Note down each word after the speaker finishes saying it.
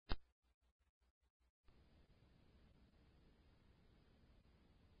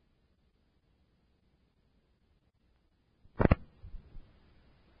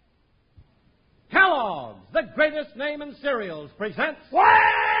the greatest name in cereals, presents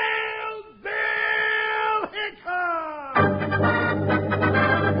Wild Bill Hickok!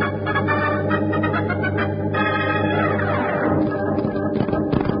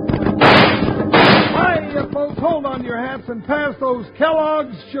 Hi, you folks, hold on to your hats and pass those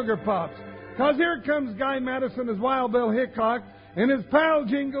Kellogg's Sugar Pops. Because here comes Guy Madison as Wild Bill Hickok and his pal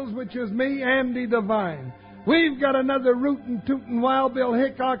Jingles, which is me, Andy Devine. We've got another rootin' tootin' Wild Bill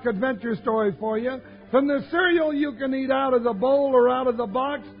Hickok adventure story for you. From the cereal you can eat out of the bowl or out of the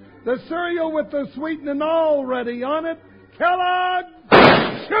box, the cereal with the sweetening already on it, Kellogg's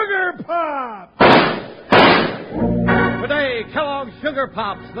Sugar Pops! Today, Kellogg's Sugar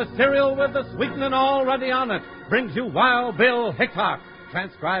Pops, the cereal with the sweetening already on it, brings you Wild Bill Hickok,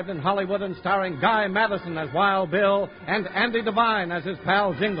 transcribed in Hollywood and starring Guy Madison as Wild Bill and Andy Devine as his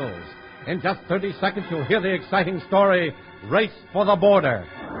pal Jingles. In just 30 seconds, you'll hear the exciting story, Race for the Border.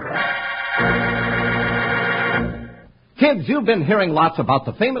 Kids, you've been hearing lots about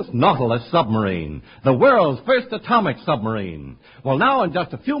the famous Nautilus submarine, the world's first atomic submarine. Well, now in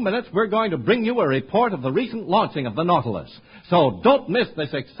just a few minutes, we're going to bring you a report of the recent launching of the Nautilus. So don't miss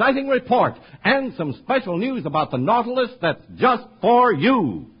this exciting report and some special news about the Nautilus that's just for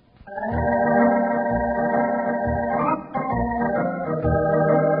you.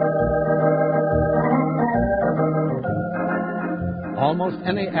 Almost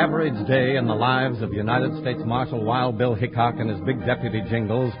any average day in the lives of United States Marshal Wild Bill Hickok and his big deputy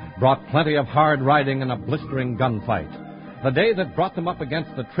Jingles brought plenty of hard riding and a blistering gunfight. The day that brought them up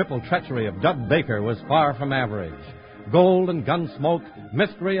against the triple treachery of Dud Baker was far from average. Gold and gun smoke,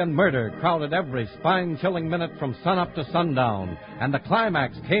 mystery and murder crowded every spine-chilling minute from sunup to sundown, and the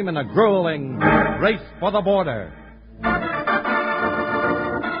climax came in a grueling race for the border.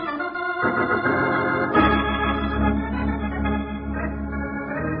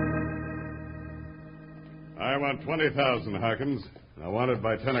 I want 20,000, Harkins. I want it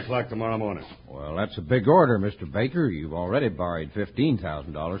by 10 o'clock tomorrow morning. Well, that's a big order, Mr. Baker. You've already borrowed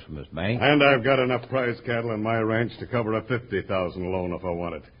 $15,000 from this bank. And I've got enough prize cattle in my ranch to cover a 50,000 loan if I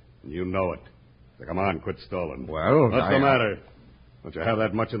want it. You know it. So come on, quit stalling. Well, what's the matter? Don't you have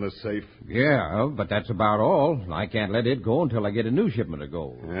that much in the safe? Yeah, but that's about all. I can't let it go until I get a new shipment of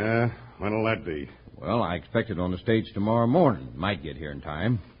gold. Yeah? When'll that be? Well, I expect it on the stage tomorrow morning. Might get here in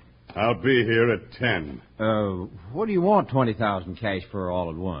time. I'll be here at 10. What do you want 20,000 cash for all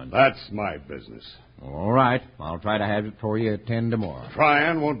at once? That's my business. All right. I'll try to have it for you at 10 tomorrow.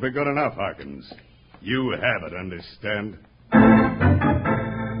 Trying won't be good enough, Harkins. You have it, understand?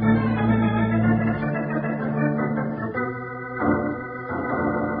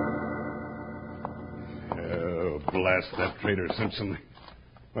 Oh, blast that traitor Simpson.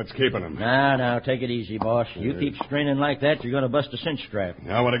 What's keeping him? Now, take it easy, boss. You keep straining like that, you're going to bust a cinch strap.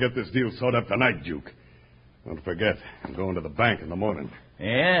 I want to get this deal sewed up tonight, Duke. Don't forget, I'm going to the bank in the morning.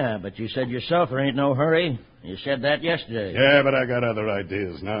 Yeah, but you said yourself there ain't no hurry. You said that yesterday. Yeah, but I got other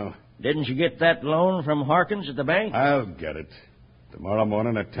ideas now. Didn't you get that loan from Harkins at the bank? I'll get it. Tomorrow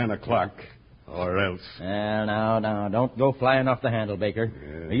morning at 10 o'clock. Or else. Now, don't go flying off the handle, Baker.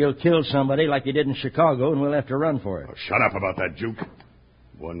 Yeah. You'll kill somebody like you did in Chicago, and we'll have to run for it. Oh, shut up about that, Duke.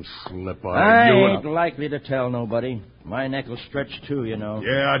 One slip on I you ain't likely to tell nobody. My neck will stretch, too, you know.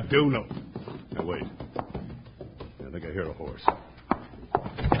 Yeah, I do know. Now, wait. I think I hear a horse.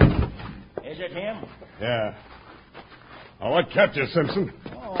 Is it him? Yeah. Oh, what kept you, Simpson?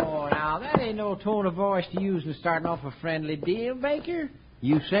 Oh, now, that ain't no tone of voice to use in starting off a friendly deal, Baker.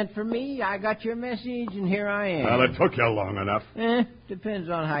 You sent for me, I got your message, and here I am. Well, it took you long enough. Depends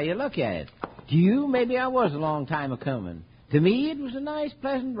on how you look at it. To you, maybe I was a long time a-coming. To me, it was a nice,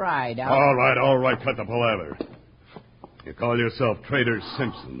 pleasant ride out. All right, cut the palaver. You call yourself Trader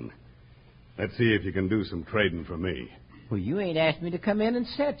Simpson. Let's see if you can do some trading for me. Well, you ain't asked me to come in and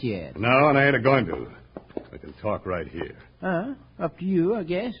set yet. No, and I ain't going to. We can talk right here. Up to you, I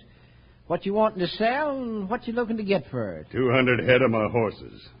guess. What you wanting to sell and what you looking to get for it? 200 head of my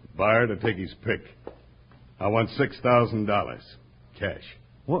horses. Buyer to take his pick. I want $6,000. Cash.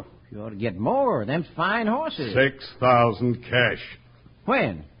 What? You ought to get more. Them's fine horses. 6,000 cash.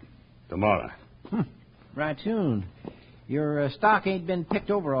 When? Tomorrow. Right soon. Your stock ain't been picked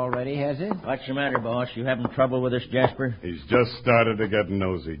over already, has it? What's the matter, boss? You having trouble with this Jasper? He's just started to get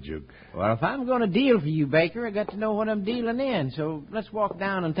nosy, Duke. Well, if I'm going to deal for you, Baker, I got to know what I'm dealing in. So let's walk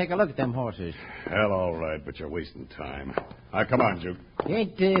down and take a look at them horses. Hell, all right, but you're wasting time. Come on, Duke. You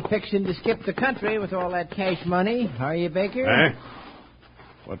ain't fixing to skip the country with all that cash money, are you, Baker?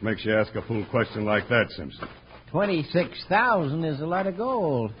 What makes you ask a fool question like that, Simpson? 26,000 is a lot of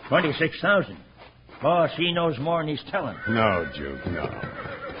gold. 26,000? Boss, he knows more than he's telling. No, Duke, no.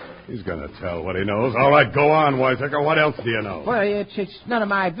 He's going to tell what he knows. All right, go on, Wiseacre. What else do you know? Well, it's none of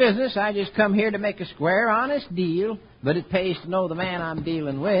my business. I just come here to make a square, honest deal. But it pays to know the man I'm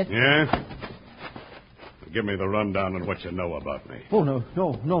dealing with. Yeah? Give me the rundown on what you know about me. Oh,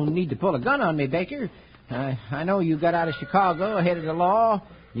 no need to pull a gun on me, Baker. I know you got out of Chicago ahead of the law.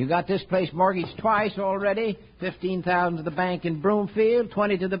 You got this place mortgaged twice already. $15,000 to the bank in Broomfield,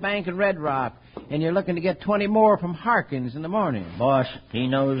 $20,000 to the bank in Red Rock. And you're looking to get 20 more from Harkins in the morning. Boss, he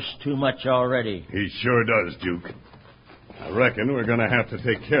knows too much already. He sure does, Duke. I reckon we're going to have to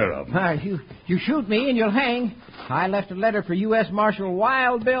take care of him. You shoot me and you'll hang. I left a letter for U.S. Marshal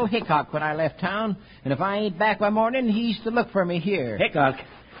Wild Bill Hickok when I left town. And if I ain't back by morning, he's to look for me here. Hickok?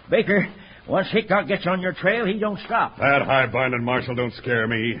 Baker, once Hickok gets on your trail, he don't stop. That high-minded marshal don't scare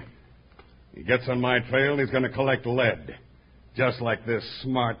me. He gets on my trail and he's going to collect lead. Just like this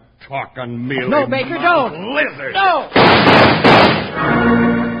smart talk on mealy... No, Baker, don't! Lizard! No!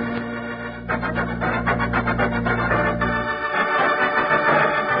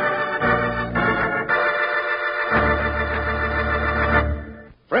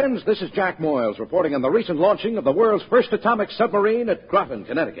 Friends, this is Jack Moyles reporting on the recent launching of the world's first atomic submarine at Groton,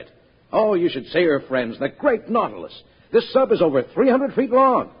 Connecticut. Oh, you should see her, friends, the great Nautilus. This sub is over 300 feet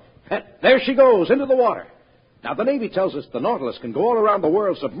long. And there she goes, into the water. Now, the Navy tells us the Nautilus can go all around the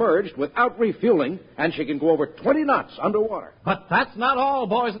world submerged without refueling, and she can go over 20 knots underwater. But that's not all,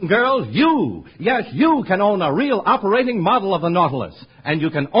 boys and girls. You can own a real operating model of the Nautilus. And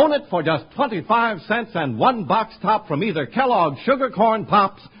you can own it for just 25 cents and one box top from either Kellogg's Sugar Corn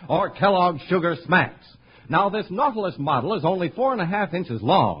Pops or Kellogg's Sugar Smacks. Now, this Nautilus model is only 4.5 inches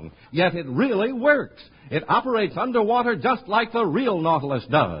long, yet it really works. It operates underwater just like the real Nautilus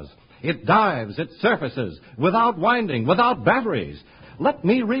does. It dives, it surfaces, without winding, without batteries. Let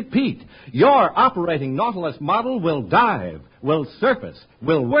me repeat. Your operating Nautilus model will dive, will surface,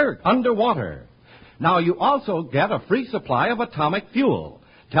 will work underwater. Now, you also get a free supply of atomic fuel.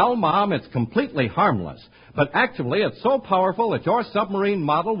 Tell Mom it's completely harmless. But actually, it's so powerful that your submarine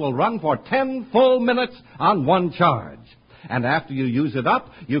model will run for 10 full minutes on one charge. And after you use it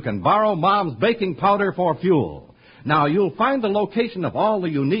up, you can borrow Mom's baking powder for fuel. Now, you'll find the location of all the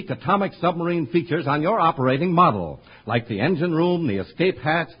unique atomic submarine features on your operating model, like the engine room, the escape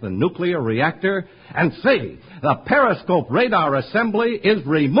hatch, the nuclear reactor. And say, the periscope radar assembly is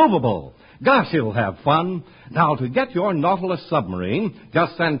removable. Gosh, you'll have fun. Now, to get your Nautilus submarine,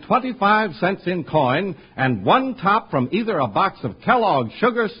 just send 25 cents in coin and one top from either a box of Kellogg's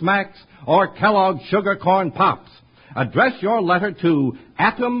Sugar Smacks or Kellogg's Sugar Corn Pops. Address your letter to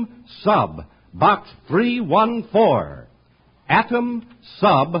Atom Sub, Box 314. Atom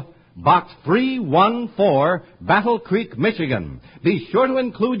Sub, Box 314, Battle Creek, Michigan. Be sure to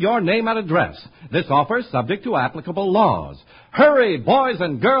include your name and address. This offer is subject to applicable laws. Hurry, boys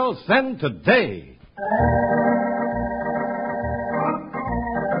and girls, send today.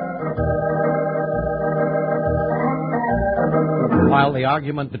 While the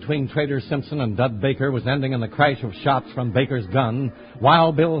argument between Trader Simpson and Dud Baker was ending in the crash of shots from Baker's gun,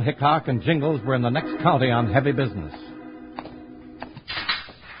 Wild Bill Hickok and Jingles were in the next county on heavy business.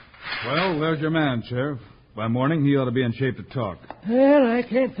 Well, there's your man, Sheriff. By morning, he ought to be in shape to talk. Well, I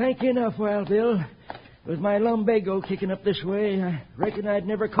can't thank you enough, Wild Bill. With my lumbago kicking up this way, I reckon I'd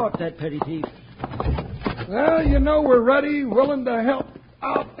never caught that petty thief. Well, you know we're ready, willing to help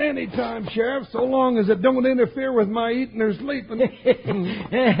out any time, Sheriff, so long as it don't interfere with my eating or sleeping.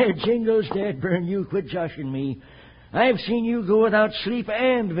 Jingles, Dad, burn you. Quit joshing me. I've seen you go without sleep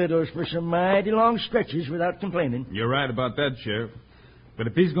and victuals for some mighty long stretches without complaining. You're right about that, Sheriff. But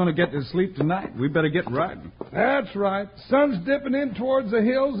if he's going to get to sleep tonight, we better get riding. That's right. Sun's dipping in towards the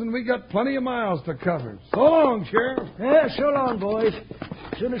hills, and we got plenty of miles to cover. So long, Sheriff. Yeah, so long, boys.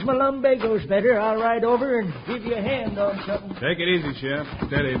 As soon as my lumbago's better, I'll ride over and give you a hand on something. Take it easy, Sheriff.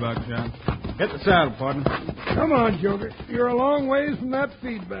 Steady, Buckshot. Get the saddle, partner. Come on, Joker. You're a long ways from that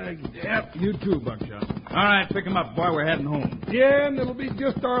feed bag. Yep, you too, Buckshot. All right, pick him up, boy. We're heading home. Yeah, and it'll be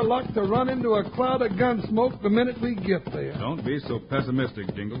just our luck to run into a cloud of gun smoke the minute we get there. Don't be so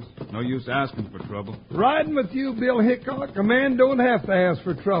pessimistic, Jingles. No use asking for trouble. Riding with you, Bill Hickok, a man don't have to ask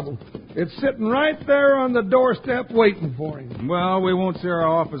for trouble. It's sitting right there on the doorstep waiting for him. Well, we won't see our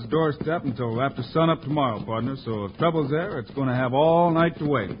office doorstep until after sunup tomorrow, partner. So if trouble's there, it's going to have all night to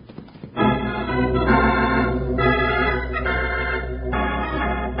wait.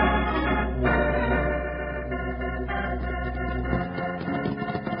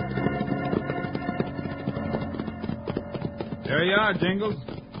 There you are, Jingles.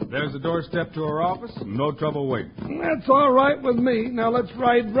 There's the doorstep to our office. No trouble waiting. That's all right with me. Now let's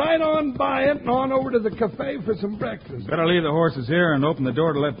ride right on by it and on over to the cafe for some breakfast. Better leave the horses here and open the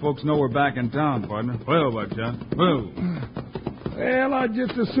door to let folks know we're back in town, partner. Well, Buckshot. Well. Well, I'd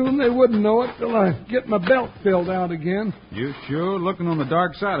just as soon they wouldn't know it till I get my belt filled out again. You sure looking on the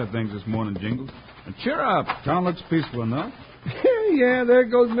dark side of things this morning, Jingles. And cheer up. Town looks peaceful enough. Yeah, there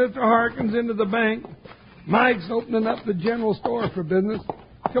goes Mr. Harkins into the bank. Mike's opening up the general store for business.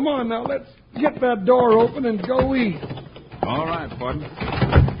 Come on now, let's get that door open and go eat. All right, partner.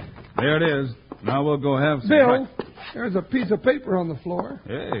 There it is. Now we'll go have some... Bill, there's a piece of paper on the floor.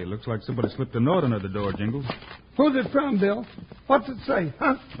 Hey, looks like somebody slipped a note under the door, Jingles. Who's it from, Bill? What's it say,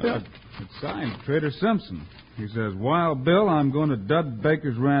 huh, Bill? It's signed Trader Simpson. He says, Wild Bill, I'm going to Dud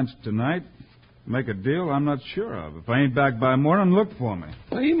Baker's ranch tonight. Make a deal I'm not sure of. If I ain't back by morning, look for me.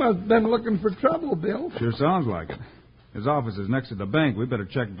 Well, he must have been looking for trouble, Bill. Sure sounds like it. His office is next to the bank. We better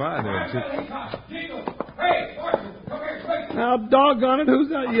check by there and see... Hey, Marshal, come here quick. Now, doggone it, who's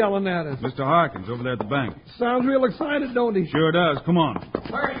that yelling at us? Mr. Harkins over there at the bank. Sounds real excited, don't he? Sure does. Come on.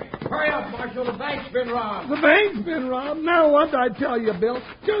 Hurry up, Marshal. The bank's been robbed. The bank's been robbed. Now, what'd I tell you, Bill?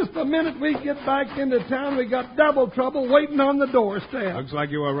 Just the minute we get back into town, we got double trouble waiting on the doorstep. Looks like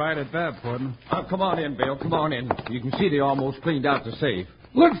you were right at that, partner. Come on in, Bill. Come on in. You can see they almost cleaned out the safe.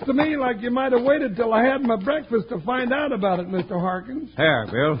 Looks to me like you might have waited till I had my breakfast to find out about it, Mr. Harkins. There,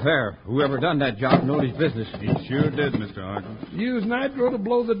 Bill, there. Whoever done that job knowed his business. He sure did, Mr. Harkins. Used nitro to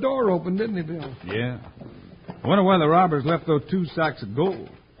blow the door open, didn't he, Bill? Yeah. I wonder where the robbers left those 2 sacks of gold.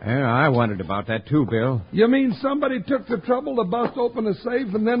 Yeah, I wondered about that too, Bill. You mean somebody took the trouble to bust open a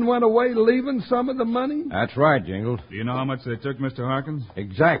safe and then went away leaving some of the money? That's right, Jingles. Do you know how much they took, Mr. Harkins?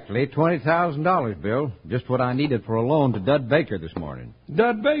 Exactly $20,000, Bill. Just what I needed for a loan to Dud Baker this morning.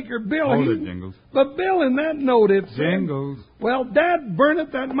 Dud Baker, Bill. Hold it, Jingles. But Bill, in that note, it said... Jingles. Well, Dad, burn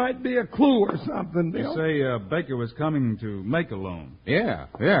it, that might be a clue or something, Bill. You say Baker was coming to make a loan. Yeah,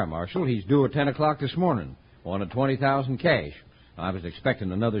 Marshal. He's due at 10 o'clock this morning. Wanted $20,000 cash. I was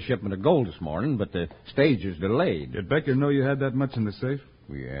expecting another shipment of gold this morning, but the stage is delayed. Did Baker know you had that much in the safe?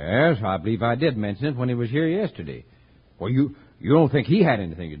 Yes, I believe I did mention it when he was here yesterday. Well, you don't think he had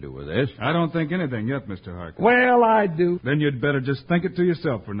anything to do with this? I don't think anything yet, Mr. Harkins. Well, I do. Then you'd better just think it to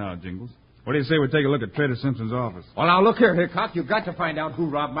yourself for now, Jingles. What do you say we take a look at Trader Simpson's office? Well, now, look here, Hickok. You've got to find out who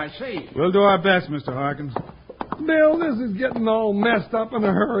robbed my safe. We'll do our best, Mr. Harkins. Bill, this is getting all messed up in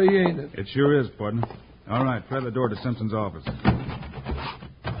a hurry, ain't it? It sure is, partner. All right, try the door to Simpson's office.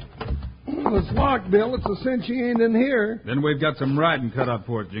 It's locked, Bill. It's a cinch he ain't in here. Then we've got some riding cut out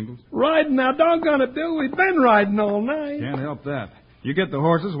for it, Jingles. Riding? Now, doggone it, Bill. We've been riding all night. Can't help that. You get the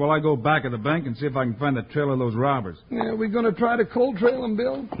horses while I go back of the bank and see if I can find the trail of those robbers. Yeah, we going to try to cold trail them,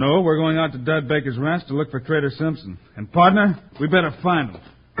 Bill? No, we're going out to Dud Baker's ranch to look for Trader Simpson. And, partner, we better find him.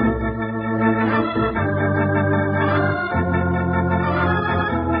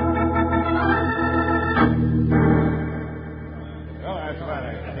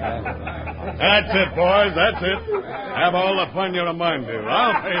 That's it, boys. That's it. Have all the fun you're a mind to.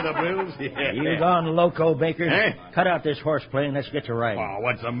 I'll pay the bills. Yeah. You gone loco, Baker? Eh? Cut out this horseplay and let's get to riding. Oh,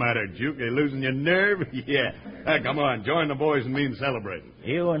 what's the matter, Juke? You losing your nerve? Yeah. Come on. Join the boys in me in celebrating.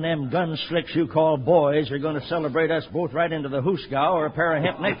 You and them gun slicks you call boys are going to celebrate us both right into the hoosegow or a pair of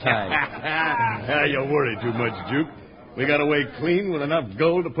hemp neckties. You worry too much, Juke. We got away clean with enough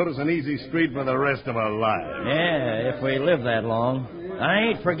gold to put us in easy street for the rest of our lives. Yeah, if we live that long. I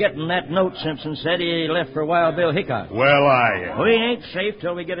ain't forgetting that note Simpson said he left for Wild Bill Hickok. Well, I am. We ain't safe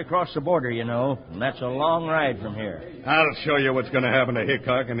till we get across the border, you know, and that's a long ride from here. I'll show you what's going to happen to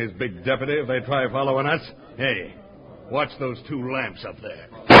Hickok and his big deputy if they try following us. Hey, watch those 2 lamps up there.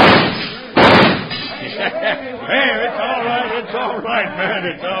 Hey, it's all right, man.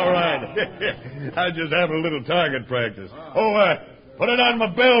 It's all right. I was just having a little target practice. Oh, put it on my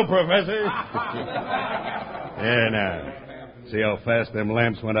bell, Professor. Yeah, now. See how fast them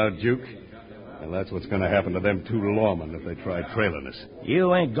lamps went out, Juke? And that's what's going to happen to them 2 lawmen if they try trailing us.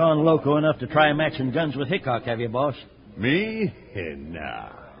 You ain't gone loco enough to try matching guns with Hickok, have you, boss? Me?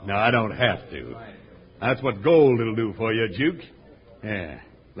 No, I don't have to. That's what gold'll do for you, Juke. Yeah,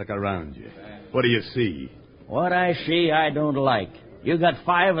 look around you. What do you see? What I see, I don't like. You got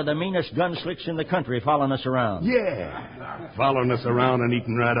 5 of the meanest gun slicks in the country following us around. Yeah, following us around and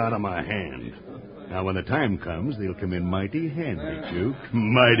eating right out of my hand. Now, when the time comes, they'll come in mighty handy, Juke.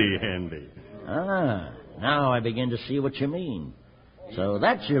 Mighty handy. Ah, now I begin to see what you mean. So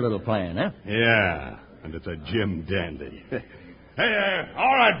that's your little plan, huh? Yeah, and it's a Jim Dandy. Hey,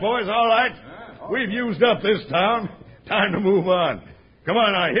 all right, boys, all right. We've used up this town. Time to move on. Come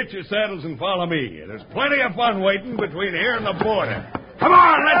on, now, hitch your saddles and follow me. There's plenty of fun waiting between here and the border. Come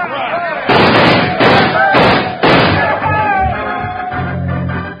on, let's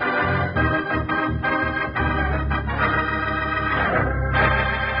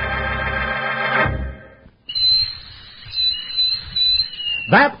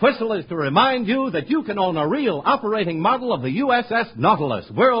That whistle is to remind you that you can own a real operating model of the USS Nautilus,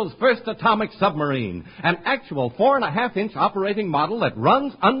 world's first atomic submarine. An actual 4.5-inch operating model that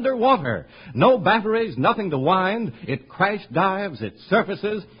runs underwater. No batteries, nothing to wind. It crash dives, it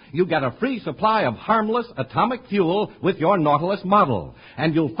surfaces. You get a free supply of harmless atomic fuel with your Nautilus model.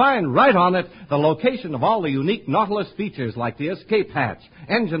 And you'll find right on it the location of all the unique Nautilus features like the escape hatch,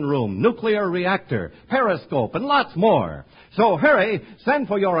 engine room, nuclear reactor, periscope, and lots more. So hurry, send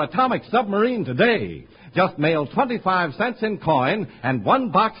for your atomic submarine today. Just mail 25 cents in coin and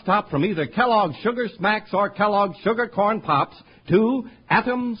one box top from either Kellogg's Sugar Smacks or Kellogg's Sugar Corn Pops to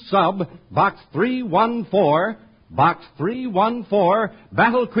Atom Sub, Box 314, Box 314,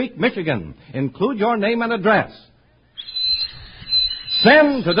 Battle Creek, Michigan. Include your name and address.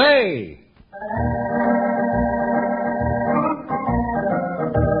 Send today.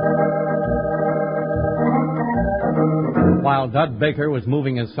 While Dud Baker was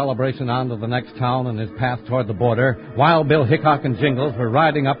moving his celebration on to the next town in his path toward the border, Wild Bill Hickok and Jingles were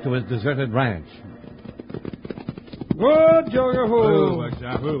riding up to his deserted ranch. Good, Joker, Who,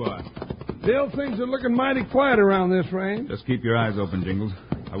 who? boy? Bill, things are looking mighty quiet around this range. Just keep your eyes open, Jingles.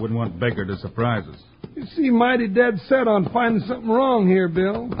 I wouldn't want Baker to surprise us. You seem mighty dead set on finding something wrong here,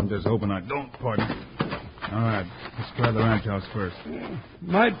 Bill. I'm just hoping I don't, partner. All right, let's try the ranch house first.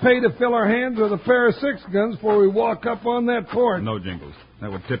 Might pay to fill our hands with a pair of 6 guns before we walk up on that porch. No, Jingles.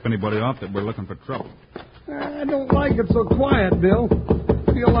 That would tip anybody off that we're looking for trouble. I don't like it so quiet, Bill.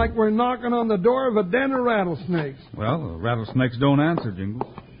 Feel like we're knocking on the door of a den of rattlesnakes. Well, the rattlesnakes don't answer,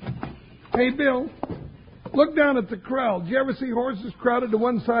 Jingles. Hey, Bill, look down at the corral. Did you ever see horses crowded to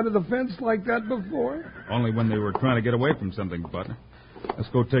one side of the fence like that before? Only when they were trying to get away from something, partner. Let's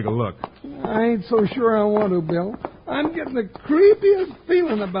go take a look. I ain't so sure I want to, Bill. I'm getting the creepiest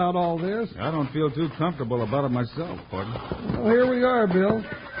feeling about all this. I don't feel too comfortable about it myself, partner. Well, here we are, Bill.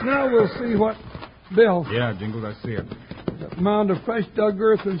 Now we'll see what... Bill. Yeah, Jingles, I see it. That mound of fresh dug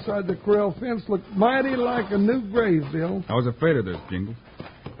earth inside the corral fence looked mighty like a new grave, Bill. I was afraid of this, Jingles.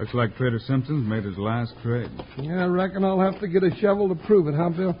 Looks like Trader Simpson's made his last trade. Yeah, I reckon I'll have to get a shovel to prove it, huh,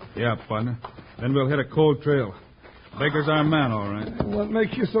 Bill? Yeah, partner. Then we'll hit a cold trail. Baker's our man, all right. What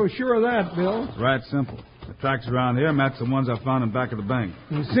makes you so sure of that, Bill? It's right simple. The tracks around here match the ones I found in back of the bank.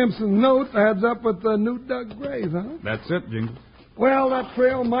 And Simpson's note adds up with the new dug grave, huh? That's it, Jingles. Well, that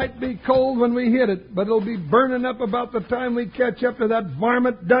trail might be cold when we hit it, but it'll be burning up about the time we catch up to that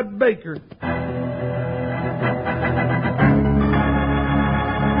varmint Dud Baker.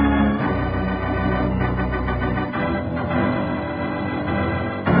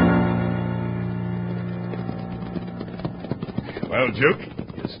 Well, Juke,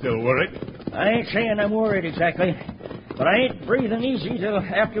 you still worried? I ain't saying I'm worried exactly, but I ain't breathing easy till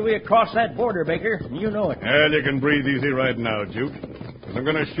after we cross that border, Baker. You know it. Well, you can breathe easy right now, Juke. Because I'm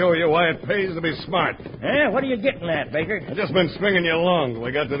going to show you why it pays to be smart. Eh, what are you getting at, Baker? I've just been stringing you along till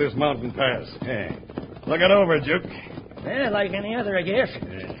we got to this mountain pass. Yeah. Look it over, Juke. Eh, like any other, I guess.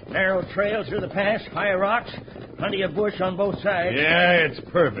 Narrow trail through the pass, high rocks, plenty of bush on both sides. Yeah, it's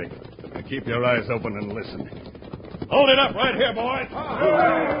perfect. Now keep your eyes open and listen. Hold it up right here, boys. All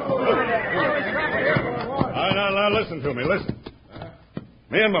right, now listen to me, listen.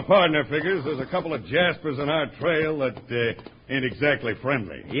 Me and my partner figures there's a couple of jaspers in our trail that ain't exactly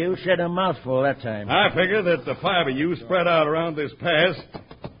friendly. You said a mouthful that time. I figure that the 5 of you spread out around this pass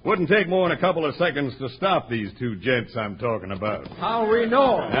wouldn't take more than a couple of seconds to stop these 2 gents I'm talking about. How we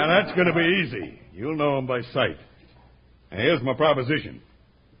know? Now, that's going to be easy. You'll know them by sight. Now, here's my proposition.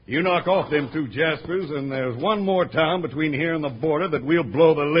 You knock off them 2 jaspers, and there's one more town between here and the border that we'll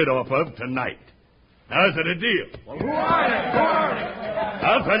blow the lid off of tonight. Now, is it a deal? Well, who are they?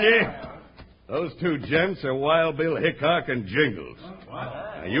 I'll tell you. Those 2 gents are Wild Bill Hickok and Jingles.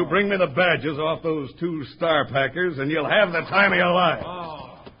 Now, you bring me the badges off those 2 star packers, and you'll have the time of your life.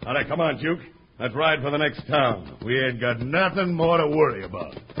 All right, come on, Juke. Let's ride for the next town. We ain't got nothing more to worry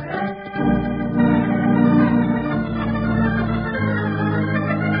about.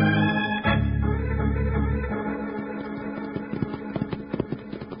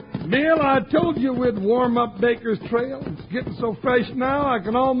 Bill, I told you we'd warm up Baker's trail. It's getting so fresh now I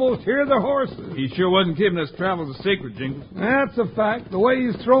can almost hear the horses. He sure wasn't keeping his travels a secret, Jingles. That's a fact. The way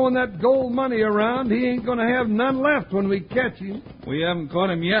he's throwing that gold money around, he ain't going to have none left when we catch him. We haven't caught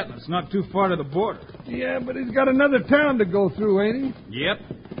him yet. It's not too far to the border. Yeah, but he's got another town to go through, ain't he? Yep.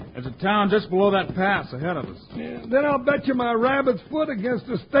 There's a town just below that pass ahead of us. Yeah, then I'll bet you my rabbit's foot against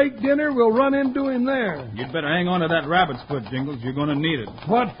a steak dinner we'll run into him there. You'd better hang on to that rabbit's foot, Jingles. You're going to need it.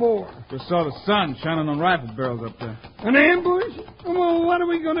 What for? Just saw the sun shining on rifle barrels up there. An ambush? Well, what are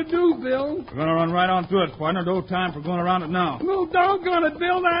we going to do, Bill? We're going to run right on through it, partner. No time for going around it now. Well, doggone it,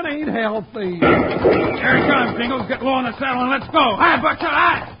 Bill, that ain't healthy. Here it comes, Jingles. Get low on the saddle and let's go. Hi, Buckshot,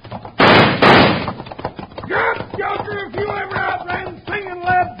 hi! God, Joker, if you ever outran singing,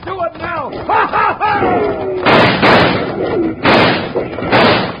 let's do it now. Ha, ha, ha!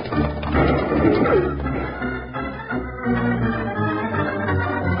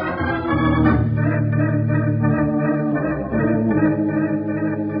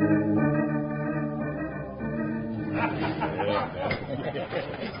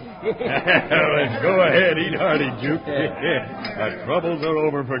 Let's go ahead, eat hearty, Juke. The troubles are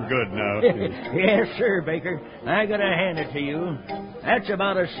over for good now. Yes, sir, Baker. I gotta hand it to you. That's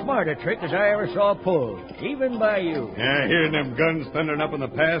about as smart a trick as I ever saw pulled, even by you. Yeah, hearing them guns thundering up in the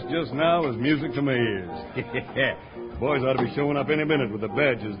pass just now is music to my ears. Boys ought to be showing up any minute with the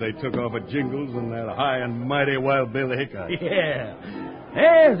badges they took off at Jingles and that high and mighty Wild Bill Hickok. Yeah.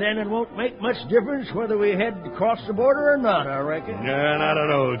 Eh, then it won't make much difference whether we head across the border or not, I reckon. Yeah, not at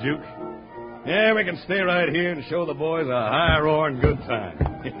all, Juke. Yeah, we can stay right here and show the boys a high-roaring good time.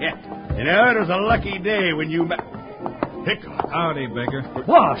 You know, it was a lucky day when you met... Hickok. Howdy, Baker.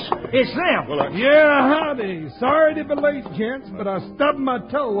 Boss, it's them. Well, Yeah, howdy. Sorry to be late, gents, but I stubbed my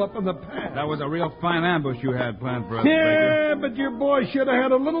toe up in the path. That was a real fine ambush you had planned for us, Baker. Yeah, but your boy should have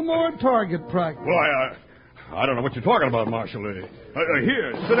had a little more target practice. Why, I don't know what you're talking about, Marshal.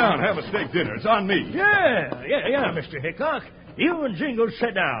 Here, sit down, have a steak dinner. It's on me. Yeah, Mr. Hickok. You and Jingles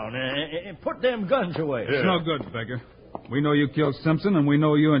sit down and put them guns away. It's no good, Baker. We know you killed Simpson, and we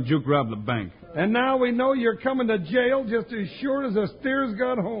know you and Juke robbed the bank. And now we know you're coming to jail just as sure as a steer's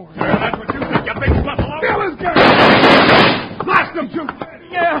got horns. That's what you think, you big buffalo. Bill is gun! Blast him, Juke!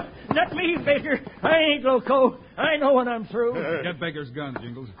 Yeah, not me, Baker. I ain't loco. I know when I'm through. Get Baker's gun,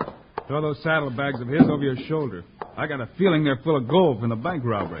 Jingles. Throw those saddlebags of his over your shoulder. I got a feeling they're full of gold from the bank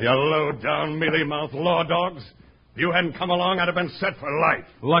robbery. You low-down, mealy-mouthed law dogs. If you hadn't come along, I'd have been set for life.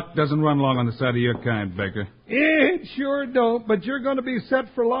 Luck doesn't run long on the side of your kind, Baker. It sure don't, but you're going to be set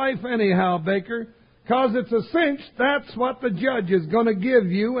for life anyhow, Baker. 'Cause it's a cinch, that's what the judge is going to give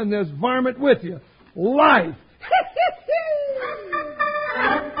you and this varmint with you. Life!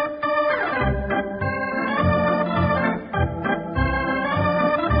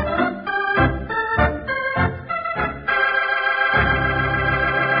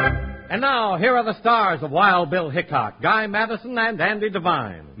 And now, here are the stars of Wild Bill Hickok, Guy Madison and Andy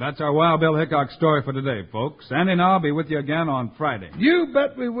Devine. That's our Wild Bill Hickok story for today, folks. Andy and I'll be with you again on Friday. You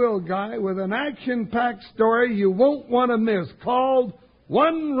bet we will, Guy, with an action-packed story you won't want to miss called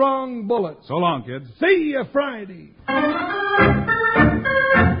One Wrong Bullet. So long, kids. See you Friday.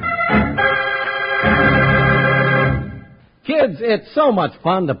 Kids, it's so much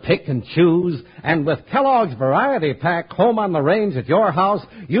fun to pick and choose, and with Kellogg's Variety Pack home on the range at your house,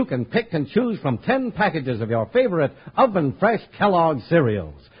 you can pick and choose from 10 packages of your favorite oven-fresh Kellogg's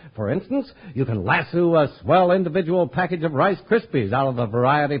cereals. For instance, you can lasso a swell individual package of Rice Krispies out of the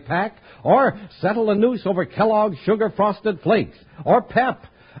Variety Pack, or settle a noose over Kellogg's Sugar Frosted Flakes, or Pep.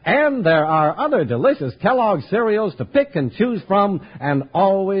 And there are other delicious Kellogg's cereals to pick and choose from, and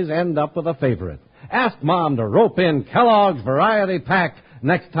always end up with a favorite. Ask Mom to rope in Kellogg's Variety Pack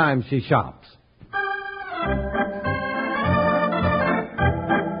next time she shops.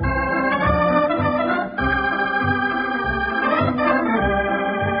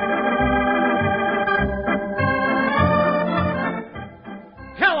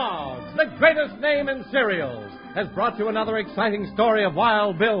 Kellogg's, the greatest name in cereals, has brought you another exciting story of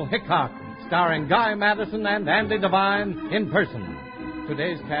Wild Bill Hickok, starring Guy Madison and Andy Devine in person.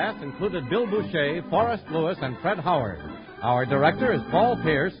 Today's cast included Bill Boucher, Forrest Lewis, and Fred Howard. Our director is Paul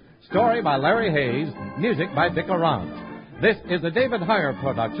Pierce, story by Larry Hayes, music by Dick Arant. This is a David Heyer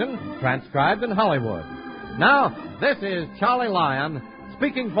production, transcribed in Hollywood. Now, this is Charlie Lyon,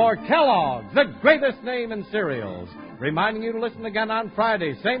 speaking for Kellogg's, the greatest name in cereals, reminding you to listen again on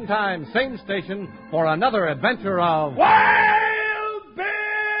Friday, same time, same station, for another adventure of Wild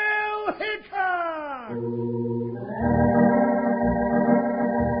Bill Hickok!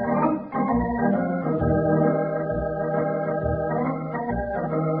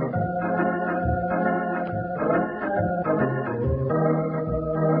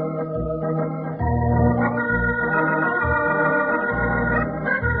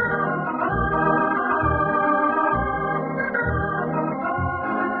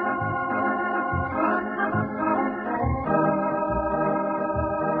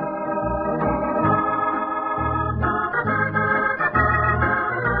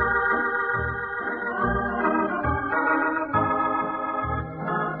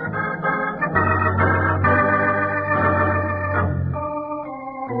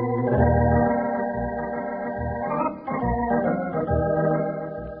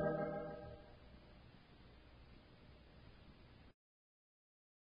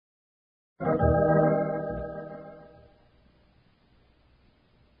 Thank you.